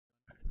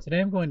Today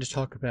I'm going to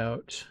talk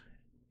about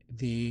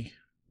the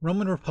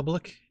Roman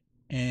Republic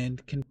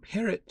and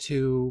compare it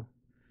to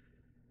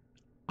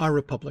our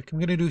republic. I'm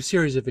going to do a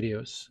series of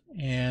videos,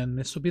 and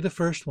this will be the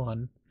first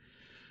one.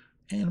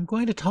 And I'm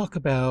going to talk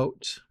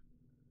about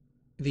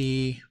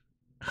the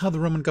how the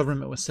Roman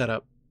government was set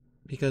up,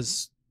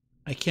 because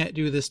I can't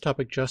do this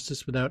topic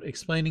justice without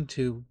explaining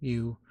to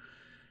you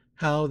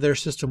how their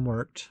system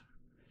worked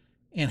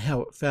and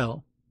how it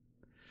fell.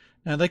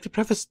 And I'd like to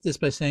preface this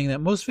by saying that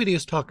most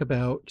videos talk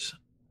about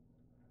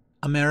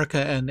America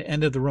and the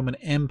end of the Roman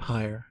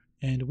Empire,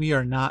 and we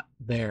are not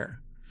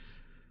there.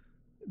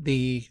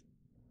 The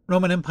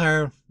Roman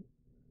Empire,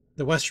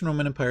 the Western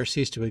Roman Empire,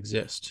 ceased to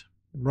exist.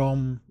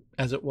 Rome,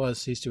 as it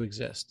was, ceased to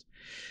exist.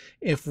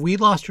 If we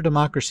lost our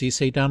democracy,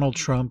 say Donald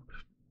Trump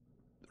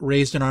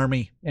raised an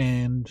army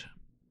and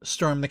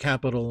stormed the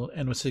Capitol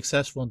and was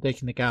successful in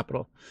taking the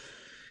Capitol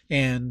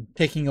and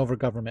taking over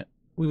government,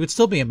 we would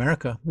still be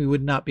America. We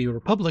would not be a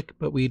republic,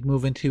 but we'd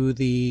move into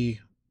the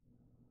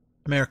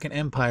American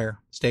Empire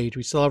stage.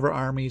 We still have our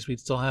armies. We'd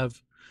still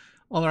have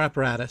all our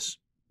apparatus.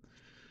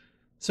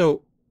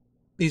 So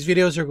these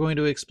videos are going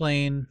to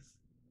explain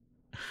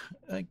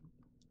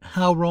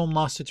how Rome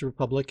lost its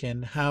republic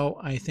and how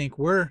I think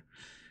we're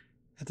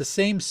at the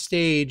same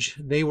stage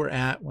they were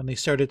at when they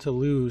started to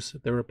lose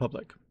their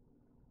republic.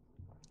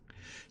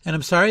 And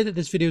I'm sorry that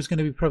this video is going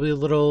to be probably a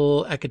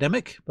little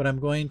academic, but I'm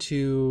going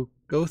to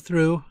go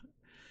through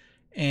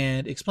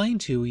and explain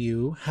to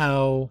you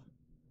how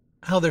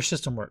their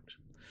system worked.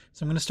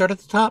 So I'm going to start at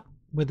the top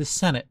with the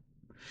Senate.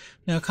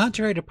 Now,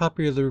 contrary to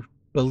popular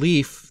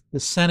belief,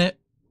 the Senate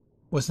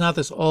was not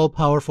this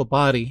all-powerful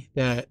body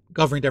that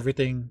governed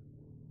everything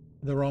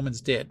the Romans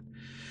did.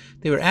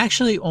 They were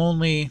actually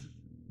only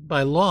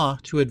by law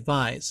to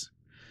advise.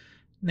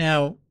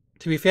 Now,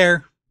 to be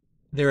fair,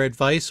 their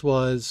advice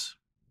was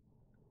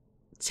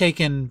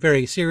taken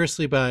very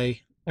seriously by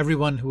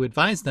everyone who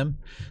advised them,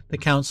 the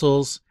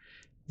councils,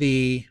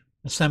 the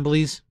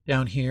assemblies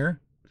down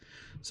here.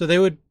 So they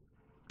would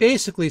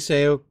basically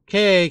say,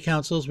 okay,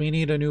 councils, we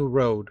need a new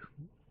road.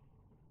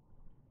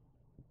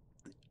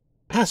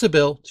 Pass a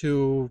bill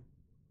to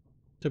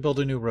build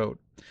a new road.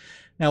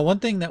 Now, one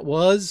thing that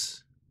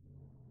was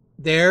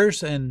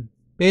theirs, and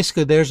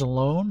basically theirs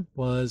alone,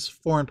 was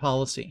foreign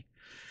policy.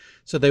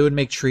 So they would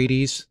make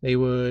treaties. They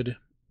would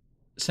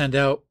send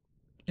out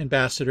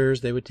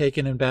ambassadors. They would take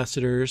in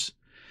ambassadors.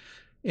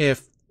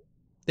 If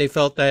they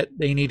felt that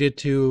they needed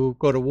to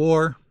go to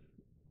war,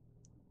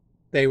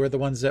 they were the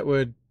ones that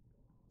would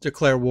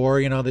declare war.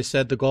 You know, they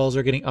said the Gauls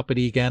are getting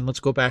uppity again.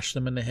 Let's go bash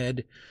them in the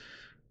head.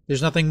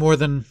 There's nothing more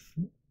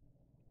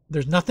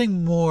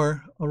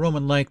a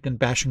Roman like than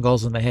bashing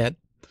Gauls in the head.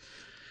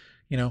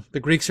 You know, the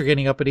Greeks are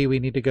getting uppity. We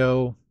need to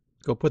go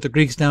put the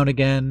Greeks down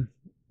again.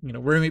 You know,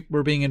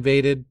 we're being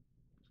invaded.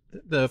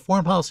 The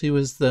foreign policy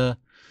was the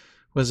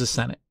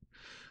Senate.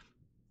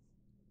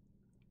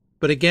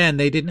 But again,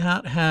 they did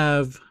not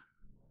have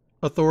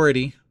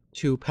authority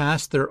to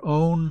pass their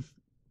own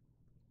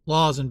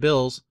laws and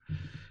bills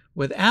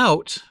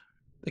without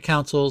the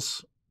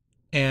councils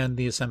and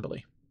the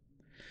assembly.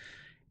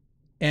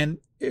 And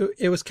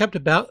it was kept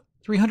about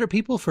 300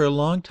 people for a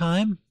long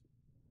time,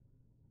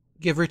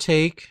 give or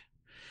take.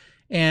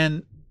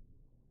 And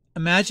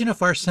imagine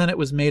if our Senate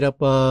was made up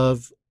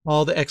of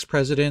all the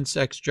ex-presidents,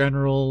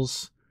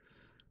 ex-generals,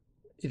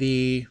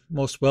 the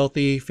most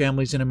wealthy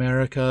families in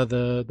America,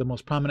 the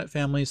most prominent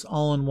families,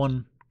 all in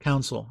one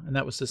council, and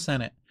that was the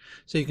Senate.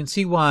 So you can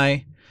see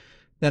why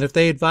that if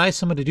they advised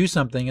someone to do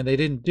something and they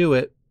didn't do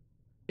it,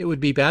 it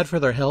would be bad for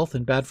their health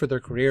and bad for their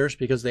careers,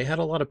 because they had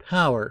a lot of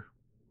power,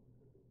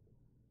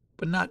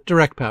 but not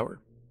direct power.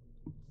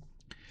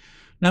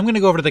 Now I'm going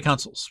to go over to the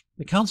councils.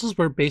 The councils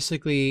were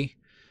basically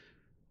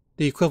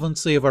the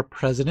equivalency of our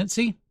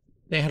presidency.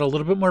 They had a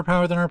little bit more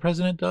power than our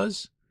president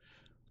does,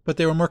 but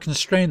they were more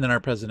constrained than our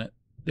president.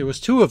 There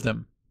was two of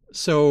them,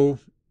 so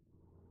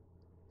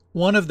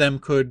one of them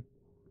could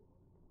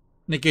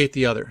negate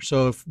the other.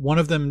 So if one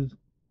of them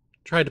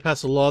tried to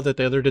pass a law that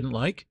the other didn't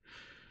like,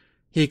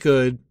 he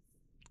could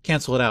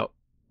cancel it out.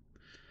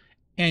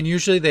 And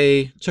usually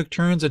they took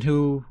turns in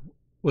who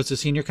was the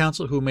senior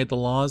council, who made the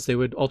laws. They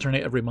would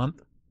alternate every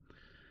month.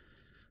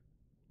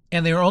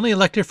 And they were only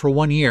elected for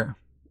 1 year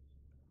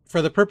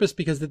for the purpose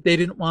because they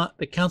didn't want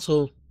the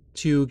council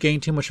to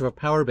gain too much of a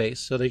power base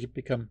so they could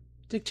become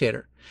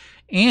dictator.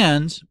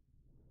 And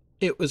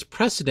it was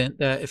precedent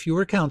that if you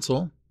were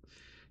council,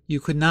 you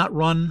could not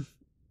run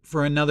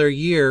for another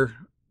year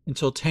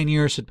until 10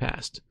 years had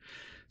passed.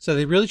 So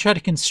they really tried to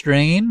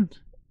constrain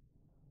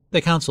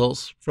the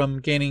councils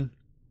from gaining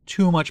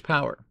too much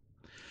power.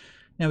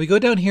 Now we go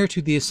down here to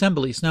the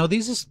assemblies. Now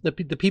these are the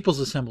people's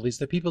assemblies,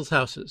 the people's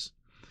houses.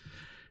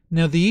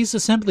 Now these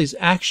assemblies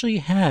actually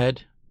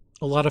had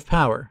a lot of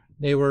power.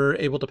 They were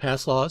able to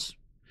pass laws.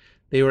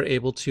 They were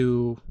able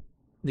to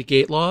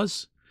negate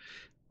laws.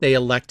 They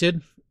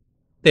elected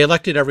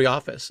every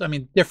office. I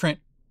mean, different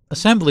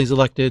assemblies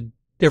elected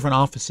different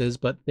offices,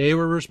 but they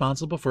were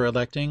responsible for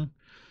electing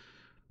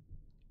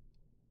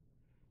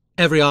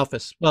every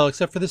office. Well,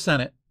 except for the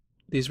Senate.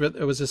 It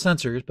was the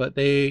censors, but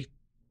they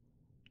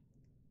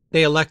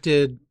they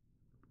elected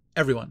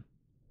everyone.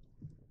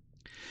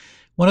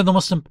 One of the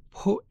most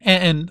important,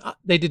 and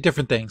they did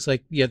different things.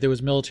 Like, yeah, there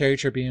was military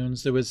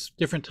tribunes. There was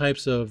different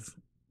types of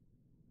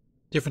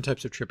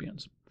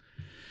tribunes.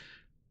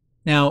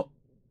 Now,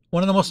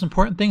 one of the most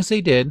important things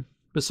they did,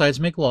 besides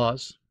make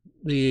laws,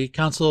 the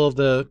council of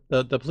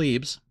the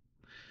plebes,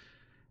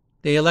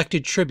 they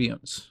elected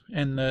tribunes.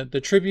 And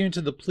the tribune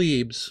to the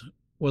plebes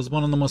was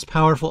one of the most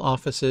powerful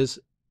offices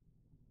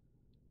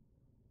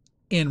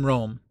in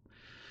Rome.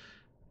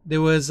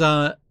 There was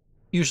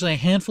usually a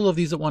handful of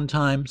these at one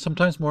time,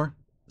 sometimes more,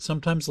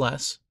 sometimes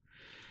less.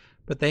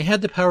 But they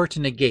had the power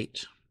to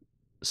negate.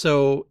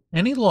 So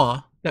any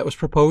law that was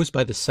proposed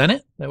by the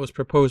Senate, that was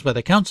proposed by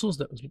the councils,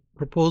 that was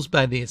proposed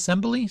by the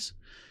assemblies,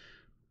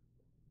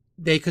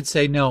 they could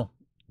say no.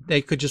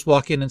 They could just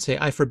walk in and say,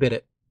 I forbid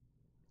it.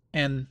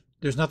 And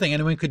there's nothing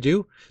anyone could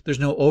do. There's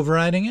no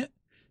overriding it.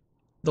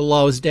 The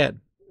law is dead.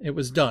 It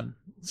was done.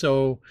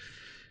 So,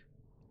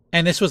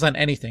 and this was on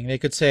anything. They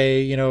could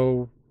say,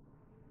 no,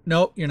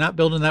 you're not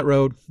building that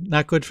road.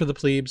 Not good for the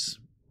plebes.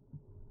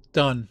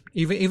 Done.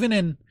 Even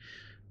in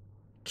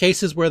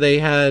cases where they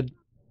had,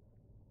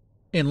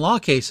 in law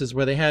cases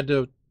where they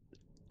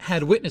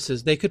had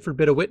witnesses, they could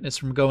forbid a witness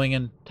from going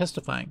and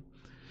testifying.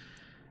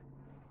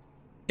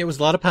 It was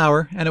a lot of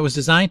power, and it was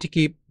designed to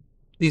keep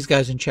these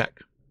guys in check.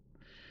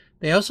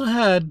 They also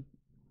had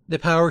the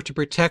power to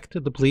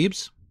protect the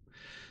plebes.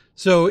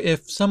 So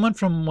if someone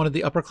from one of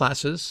the upper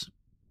classes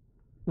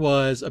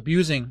was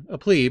abusing a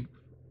plebe,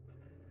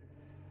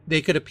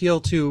 they could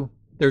appeal to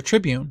their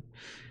tribune,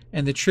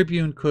 and the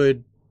tribune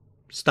could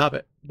stop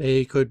it.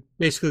 They could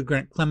basically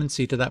grant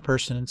clemency to that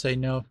person and say,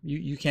 no,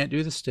 you can't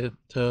do this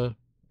to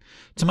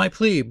my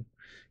plebe.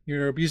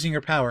 You're abusing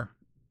your power.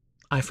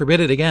 I forbid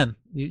it again.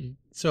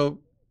 So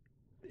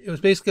it was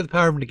basically the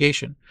power of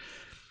negation.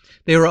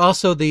 They were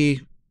also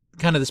the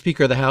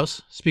Speaker of the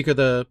House,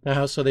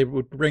 so they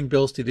would bring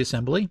bills to the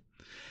assembly.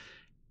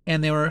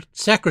 And they were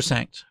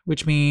sacrosanct,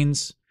 which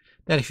means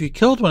that if you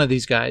killed one of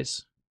these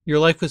guys, your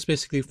life was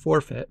basically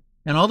forfeit.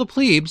 And all the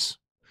plebes,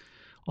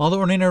 all the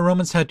ordinary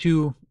Romans had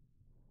to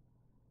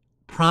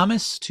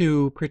promise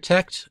to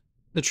protect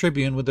the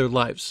tribune with their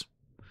lives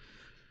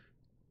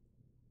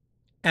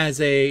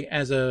as a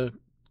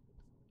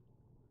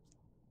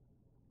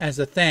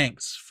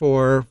thanks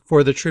for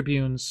the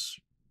tribunes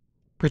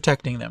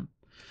protecting them.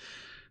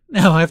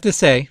 Now, I have to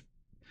say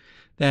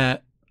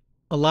that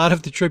a lot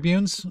of the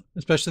tribunes,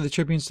 especially the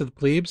tribunes to the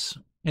plebes,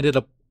 ended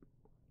up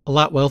a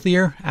lot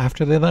wealthier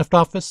after they left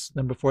office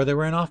than before they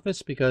were in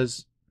office,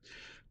 because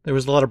there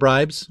was a lot of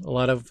bribes, a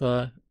lot of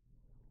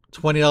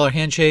 $20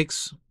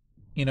 handshakes.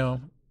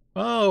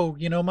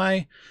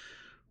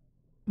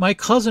 My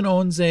cousin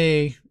owns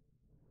a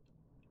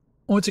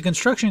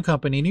construction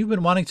company, and you've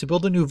been wanting to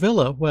build a new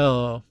villa.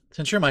 Well,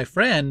 since you're my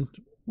friend,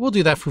 we'll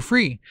do that for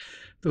free.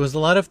 There was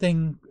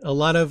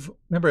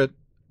remember,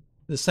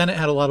 the Senate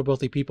had a lot of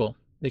wealthy people.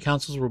 The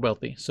councils were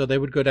wealthy. So they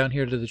would go down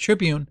here to the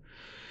tribune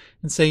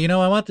and say,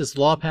 I want this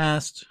law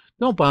passed.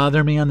 Don't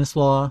bother me on this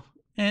law.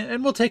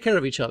 And we'll take care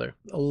of each other.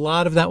 A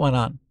lot of that went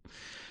on.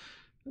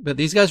 But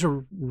these guys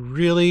were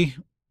really,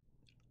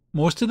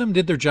 most of them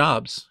did their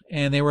jobs.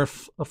 And they were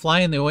a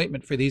fly in the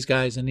ointment for these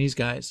guys and these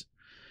guys.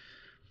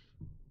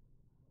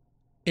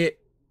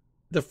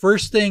 The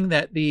first thing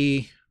that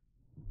the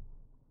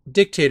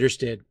dictators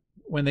did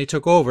when they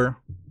took over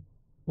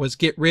was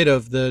get rid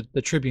of the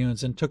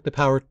tribunes and took the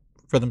power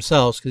for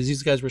themselves, because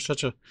these guys were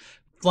such a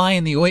fly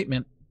in the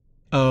ointment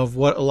of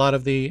what a lot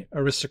of the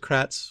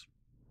aristocrats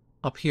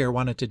up here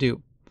wanted to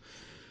do.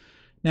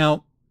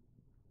 Now,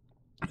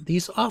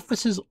 these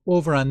offices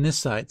over on this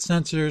side,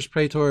 censors,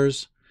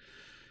 praetors,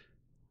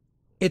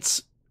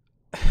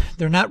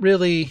 they're not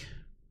really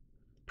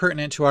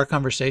pertinent to our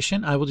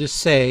conversation. I will just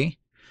say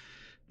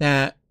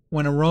that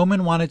when a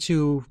Roman wanted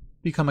to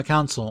become a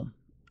consul,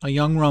 a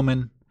young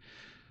Roman,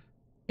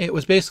 it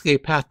was basically a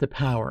path to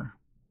power.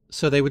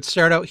 So they would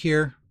start out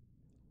here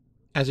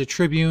as a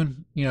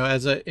tribune,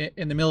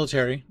 in the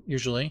military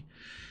usually,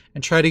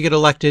 and try to get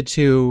elected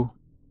to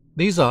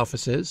these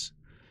offices,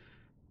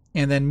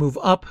 and then move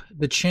up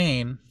the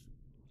chain,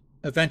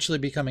 eventually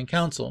becoming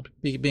consul,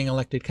 being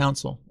elected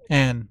consul,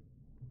 and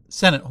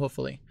Senate,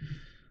 hopefully.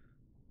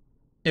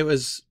 It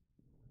was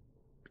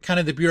kind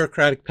of the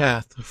bureaucratic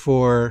path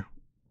for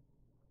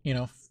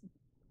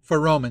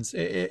Romans.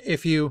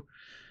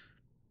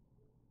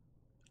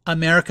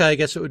 America, I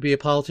guess it would be a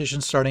politician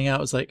starting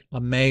out as like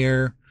a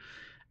mayor,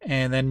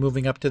 and then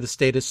moving up to the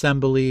state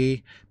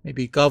assembly,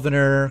 maybe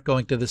governor,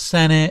 going to the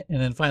Senate,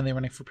 and then finally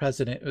running for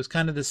president. It was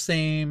kind of the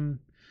same.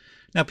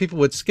 Now, people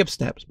would skip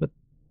steps, but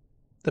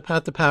the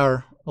path to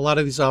power, a lot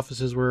of these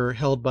offices were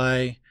held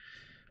by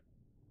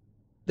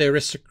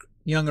the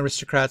young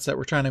aristocrats that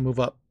were trying to move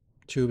up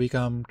to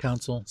become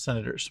consul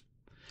senators.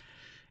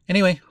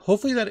 Anyway,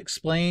 hopefully that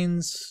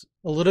explains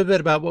a little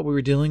bit about what we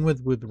were dealing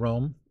with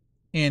Rome.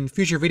 In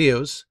future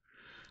videos,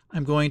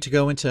 I'm going to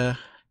go into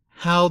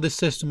how the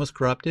system was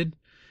corrupted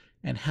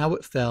and how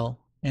it fell,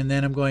 and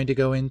then I'm going to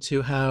go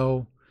into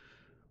how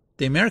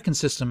the American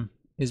system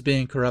is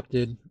being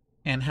corrupted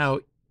and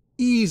how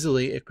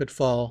easily it could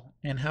fall,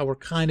 and how we're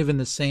kind of in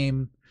the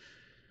same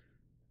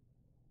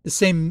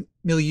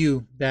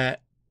milieu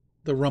that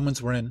the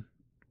Romans were in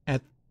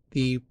at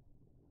the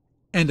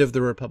end of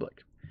the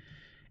Republic.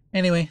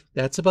 Anyway,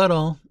 that's about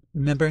all.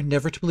 Remember,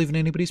 never to believe in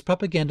anybody's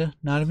propaganda,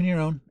 not even your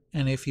own.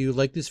 And if you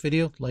like this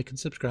video, like and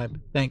subscribe.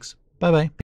 Thanks. Bye-bye.